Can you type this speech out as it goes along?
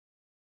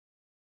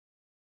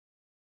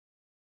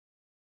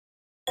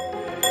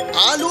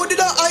All who did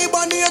a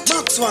hibernate.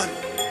 MaxOne.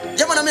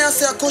 Yeah, man, I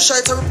say a Kusha,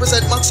 it's a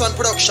represent MaxOne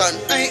production.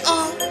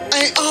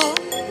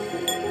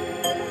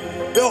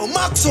 Yo,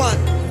 MaxOne.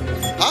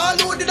 All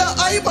who did a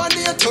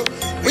hibernate.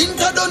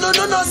 Winter don't know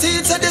no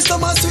seeds, say the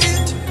summer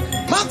sweet.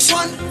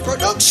 MaxOne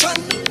production.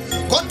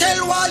 Go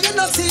tell why you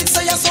no see it,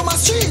 say your summer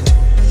street.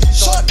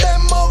 Shut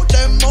them out,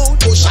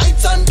 push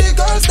Hights and the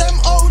girls them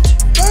out.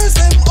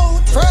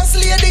 First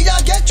lady ya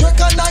get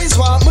recognized.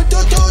 Want me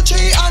to do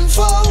 3 and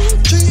 4.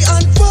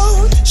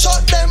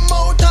 Shut them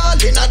out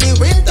all inna the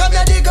winter, me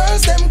the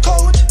girls them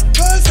coat.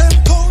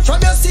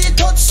 From your seat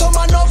touch some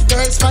enough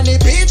girls from the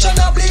beach and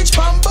a bleach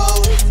pan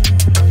boat.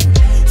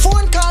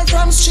 Phone call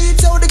from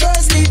streets, how the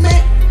girls need me.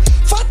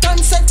 Fat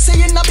and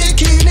sexy in a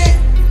bikini.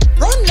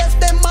 Run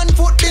left them and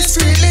foot this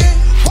freely.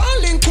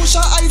 Walling Kusha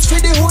Hights for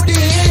the hoodie.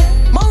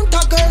 Mount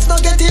a girls no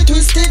get it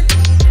twisted.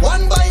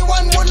 One by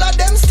one, all of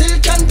them still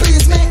can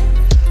please me.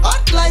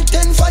 Hot like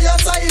 10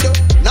 fireside.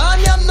 Nah,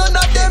 none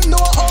of them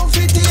know how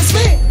fit is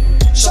me.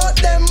 Shut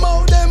them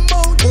out,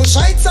 push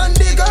Hights and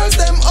the girls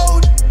them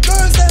out.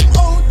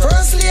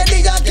 First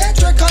lady ya get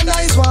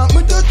recognized. Want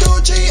me to do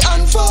 3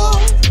 and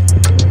 4.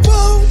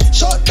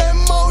 Shut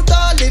them out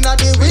all inna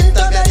the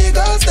winter, me the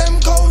girls them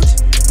coat.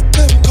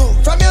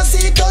 From your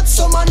seat touch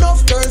some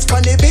enough girls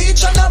from the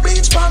beach and a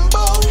bleach pan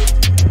boat.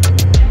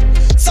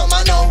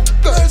 Summer now,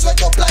 girls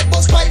wake up like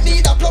bus pipe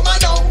need a plumber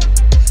now.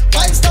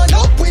 Vibes turn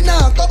up, we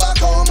now go back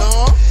home.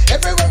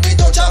 Everywhere we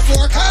touch a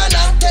 4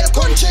 corner. Tell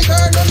country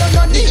girl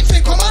no need fi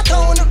come a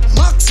town.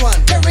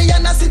 MaxOne, Terry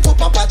and a sip up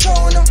a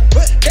patron.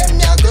 Them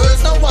ya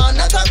girls no want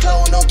not a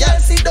clown. No girl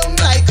sit down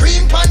like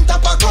cream pan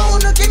top a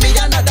cone. Give me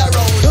another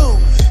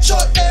round.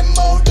 Shut them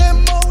out,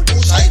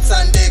 push Hights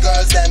and the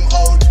girls them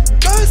out.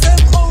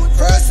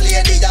 First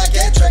lady ya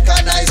get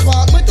recognized.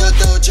 Want me to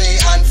do 3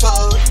 and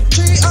 4.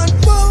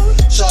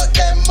 Shut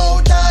them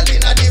out all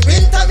inna the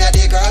winter, me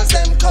the girls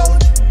them coat.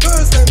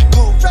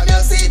 From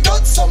your seat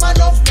touch some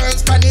enough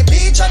girls from the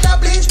beach and a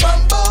bleach pan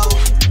boat.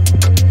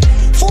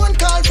 Phone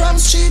call from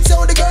streets,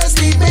 how the girls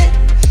need me.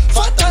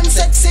 Fat and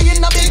sexy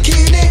in a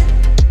bikini.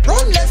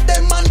 Run left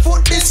them and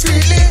foot this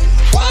freely.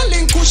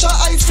 Walling Kusha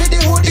Hights for the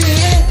hoodie.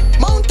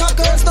 Mount a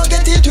girls no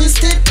get it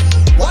twisted.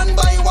 One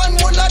by one,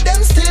 all of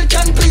them still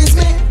can please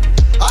me.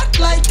 Hot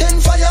like 10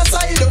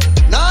 fireside.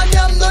 Nah,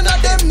 none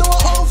of them know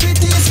how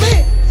fit is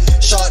me.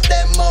 Shut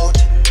them out,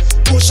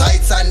 push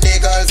Hights and the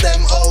girls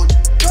them out.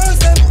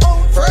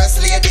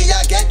 First lady ya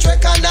get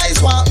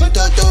recognized. Want me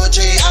to do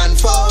 3 and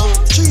 4.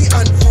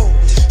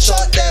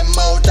 Shut them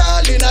out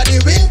all inna the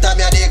winter,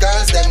 me the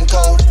girls them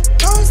coat.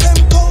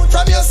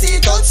 From your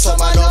seat touch some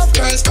enough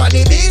girls from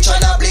the beach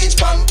and a bleach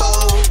pan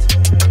boat.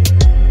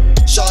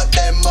 Shut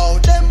them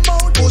out,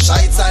 push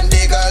Hights and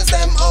the girls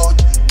them out.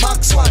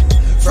 MaxOne,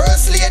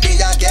 first lady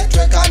ya get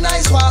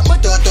recognized. Want me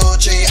to do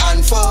 3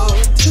 and 4.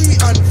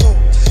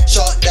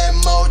 Shut them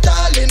out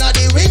all inna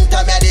the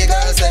winter, me the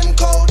girls them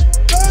coat.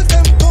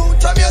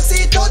 From your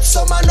seat touch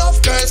some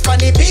enough girls from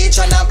the beach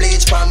and a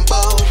bleach pan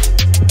boat.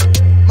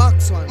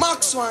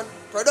 MaxOne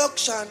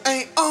production.